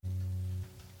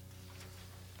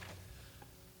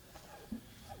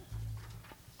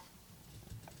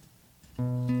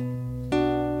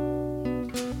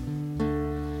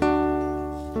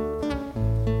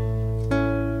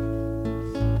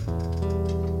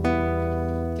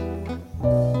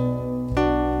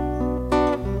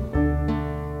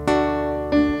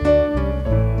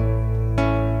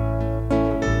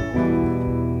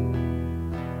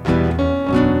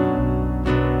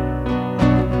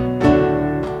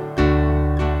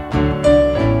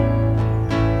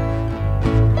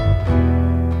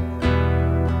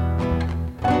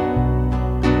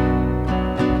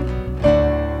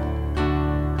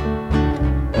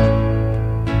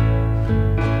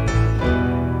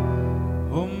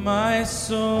my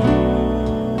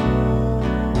soul,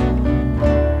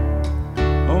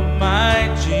 oh my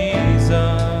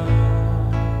Jesus.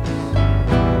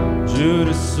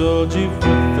 Judas sold you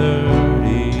for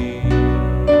 30.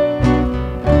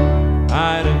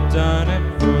 I'd have done it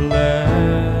for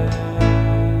less.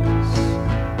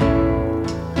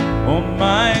 Oh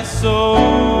my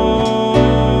soul,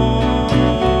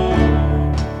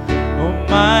 oh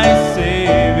my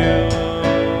Savior.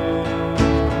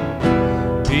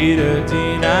 Peter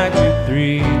denied you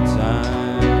 3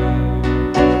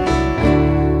 times.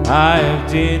 I have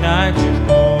denied you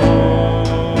more.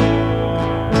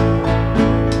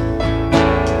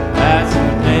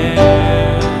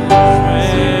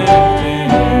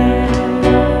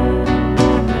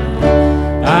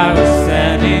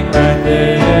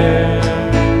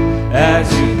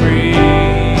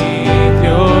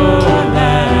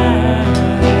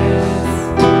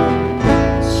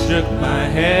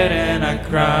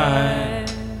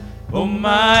 Oh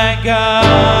my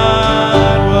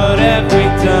God, what have we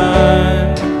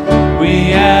done?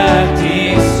 We have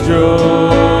destroyed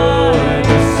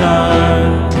the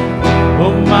Son.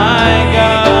 Oh my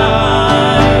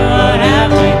God, what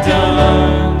have we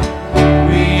done?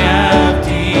 We have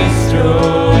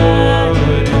destroyed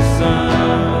the Son.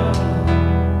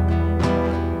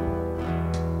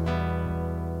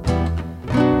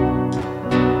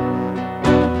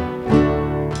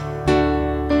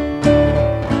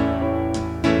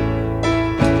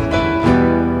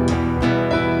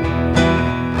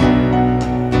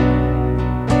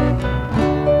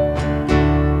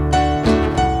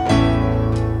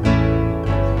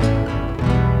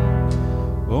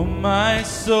 Oh my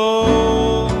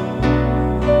soul,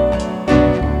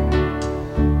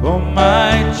 oh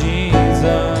my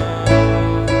Jesus.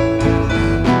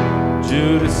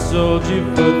 Judas sold you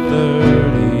for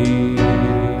 30.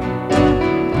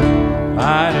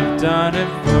 I'd have done it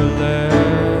for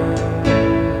less.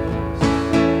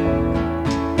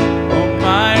 Oh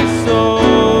my soul,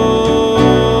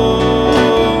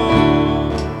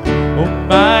 oh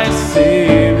my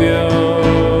Savior.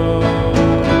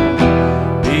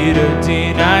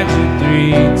 Denied you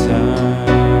 3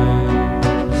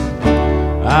 times.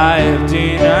 I have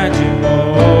denied you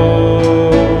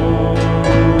more.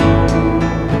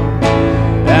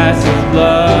 As His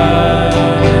blood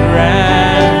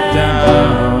ran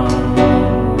down,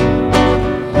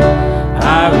 I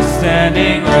was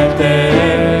standing right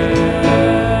there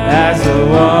as the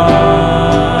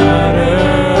water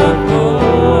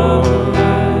poured.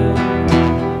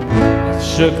 I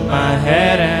shook my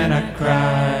head and I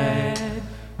cried.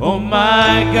 Oh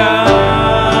my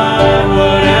God,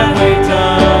 what have we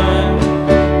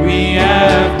done? We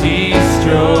have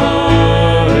destroyed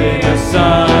your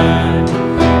Son.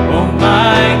 Oh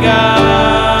my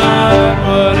God,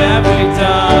 what have we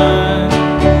done?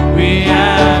 We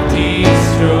have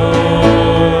destroyed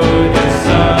your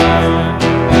Son.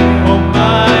 Oh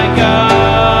my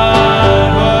God,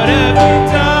 what have we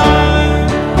done?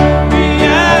 We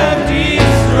have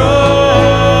destroyed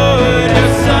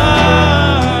your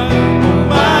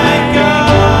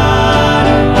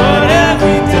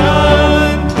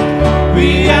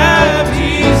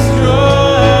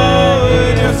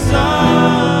Son.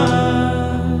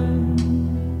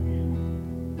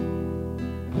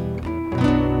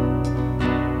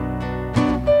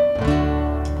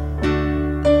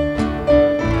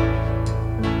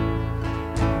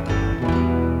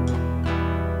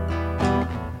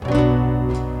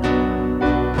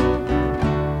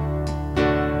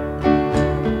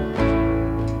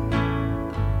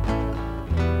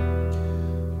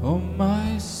 Oh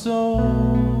my soul,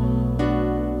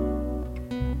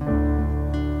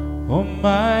 oh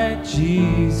my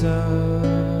Jesus.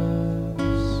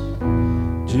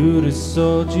 Judas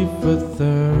sold you for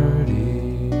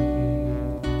 30.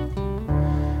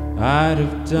 I'd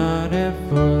have done it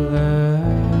for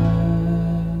less.